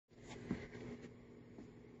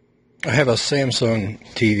I have a Samsung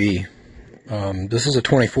TV. This is a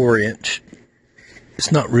 24-inch.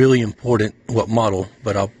 It's not really important what model,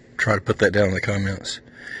 but I'll try to put that down in the comments.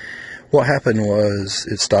 What happened was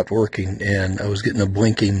it stopped working, and I was getting a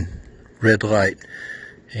blinking red light.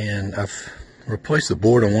 And I've replaced the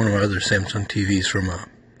board on one of my other Samsung TVs from a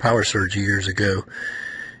power surge years ago,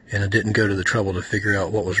 and I didn't go to the trouble to figure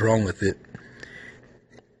out what was wrong with it.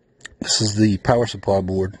 This is the power supply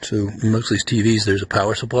board. So in most of these TVs there's a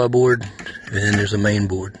power supply board and then there's a main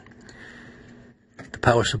board. The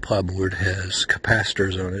power supply board has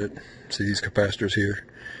capacitors on it. See these capacitors here?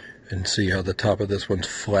 And see how the top of this one's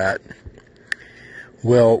flat.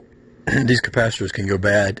 Well, these capacitors can go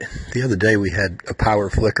bad. The other day we had a power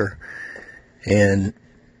flicker, and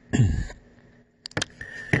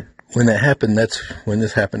when that happened, that's when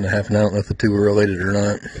this happened to happen. I don't know if the two were related or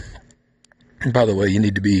not. And by the way, you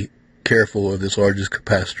need to be careful of this largest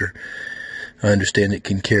capacitor. I understand it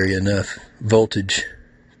can carry enough voltage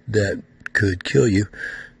that could kill you.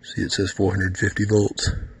 See, it says 450 volts.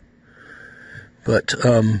 But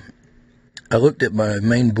I looked at my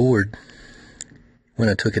main board when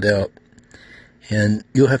I took it out, and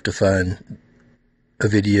you'll have to find a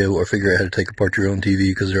video or figure out how to take apart your own TV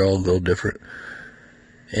because they're all a little different.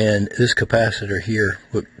 And this capacitor here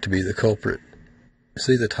looked to be the culprit.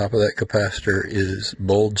 See, the top of that capacitor is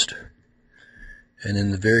bulged, and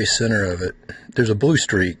in the very center of it there's a blue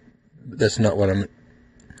streak. That's not what I'm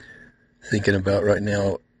thinking about right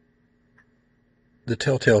now. The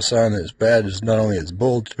telltale sign that it's bad is not only it's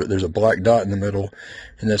bulged, but there's a black dot in the middle,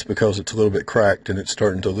 and that's because it's a little bit cracked and it's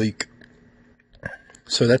starting to leak.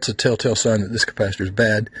 So that's a telltale sign that this capacitor is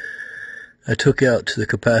bad. I took out the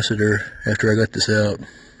capacitor after I got this out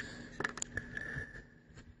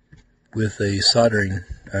with a soldering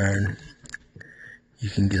iron. You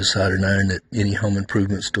can get a soldering iron at any home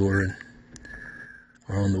improvement store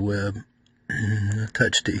or on the web. I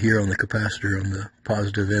touched it here on the capacitor on the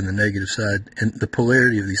positive and the negative side, and the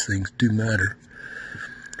polarity of these things do matter.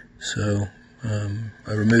 So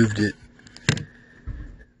I removed it.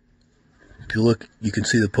 If you look, you can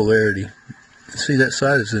see the polarity. See that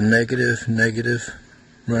side is a negative, negative,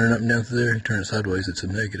 running up and down through there. You turn it sideways, it's a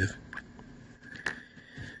negative.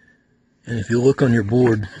 And if you look on your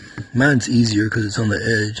board, mine's easier because it's on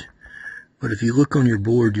the edge. But if you look on your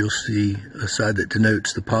board, you'll see a side that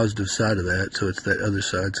denotes the positive side of that. So it's that other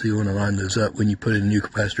side. So you want to line those up when you put a new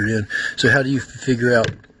capacitor in. So how do you figure out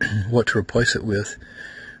what to replace it with?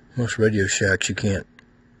 Most Radio Shacks you can't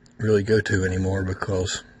really go to anymore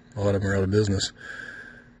because a lot of them are out of business.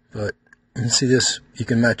 But you see this, you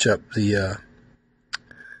can match up the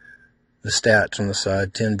stats on the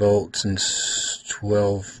side, 10 volts and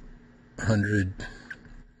 1200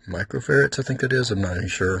 microfarads, I think it is. I'm not even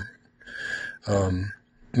sure.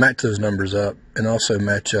 Match those numbers up, and also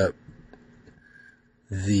match up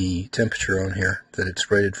the temperature on here that it's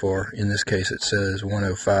rated for. In this case it says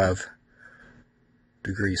 105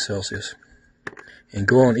 degrees Celsius. And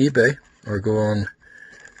go on eBay or go on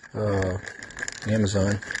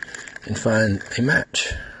Amazon and find a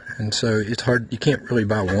match. And so it's hard, you can't really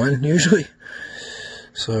buy one usually.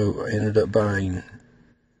 So I ended up buying,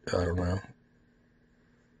 I don't know,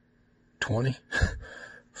 20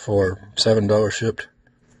 for $7 shipped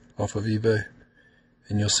off of eBay.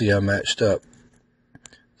 And you'll see I matched up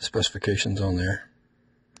the specifications on there.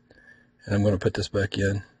 And I'm going to put this back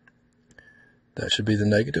in. That should be the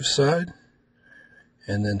negative side.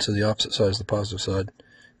 And then so the opposite side is the positive side.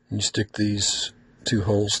 And you stick these two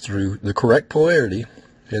holes through the correct polarity,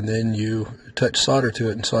 and then you touch solder to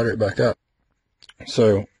it and solder it back up.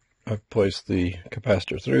 So I've placed the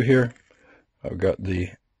capacitor through here. I've got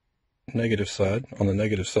the negative side on the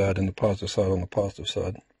negative side and the positive side on the positive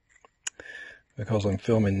side. Because I'm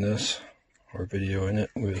filming this or videoing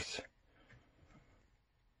it with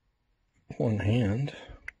one hand,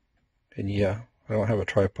 and yeah, I don't have a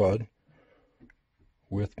tripod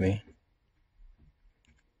with me.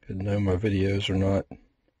 And no, my videos are not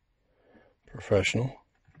professional.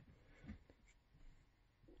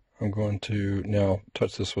 I'm going to now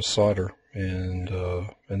touch this with solder and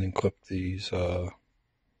then clip these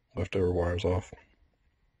leftover wires off.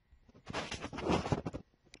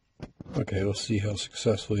 Okay, let's see how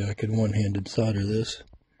successfully I can one-handed solder this.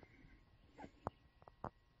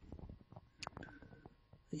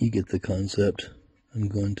 You get the concept. I'm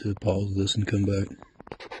going to pause this and come back.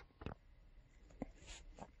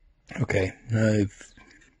 Okay, I've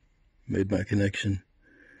made my connection,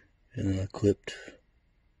 and then I clipped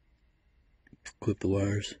the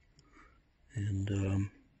wires, and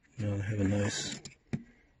now I have a nice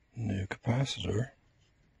new capacitor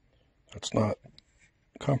that's not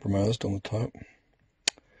compromised on the top,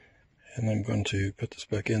 And I'm going to put this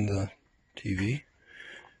back in the TV,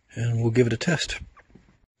 and we'll give it a test.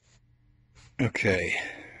 Okay,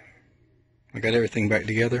 I got everything back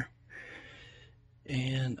together,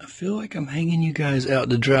 and I feel like I'm hanging you guys out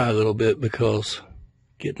to dry a little bit because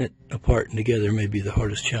getting it apart and together may be the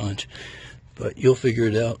hardest challenge, but you'll figure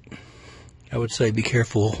it out. I would say be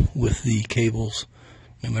careful with the cables,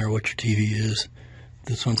 no matter what your TV is.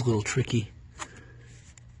 This one's a little tricky.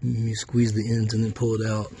 You squeeze the ends and then pull it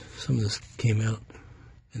out. Some of this came out.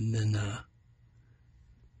 And then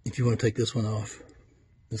if you want to take this one off,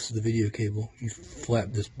 this is the video cable. You flap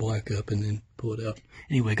this black up and then pull it out.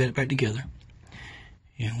 Anyway, got it back together.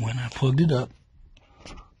 And when I plugged it up,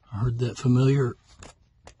 I heard that familiar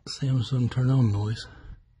Samsung turn on noise.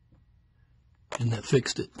 And that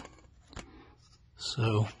fixed it.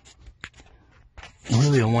 So,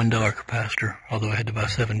 really a $1 capacitor, although I had to buy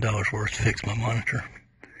 $7 worth to fix my monitor.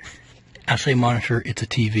 I say monitor, it's a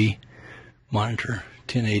TV monitor,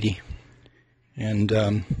 1080. And,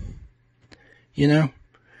 you know,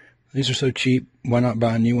 these are so cheap, why not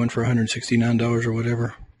buy a new one for $169 or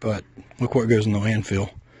whatever? But look what goes in the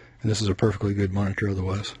landfill. And this is a perfectly good monitor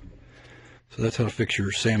otherwise. So that's how to fix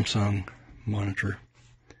your Samsung monitor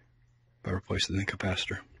by replacing the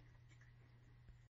capacitor.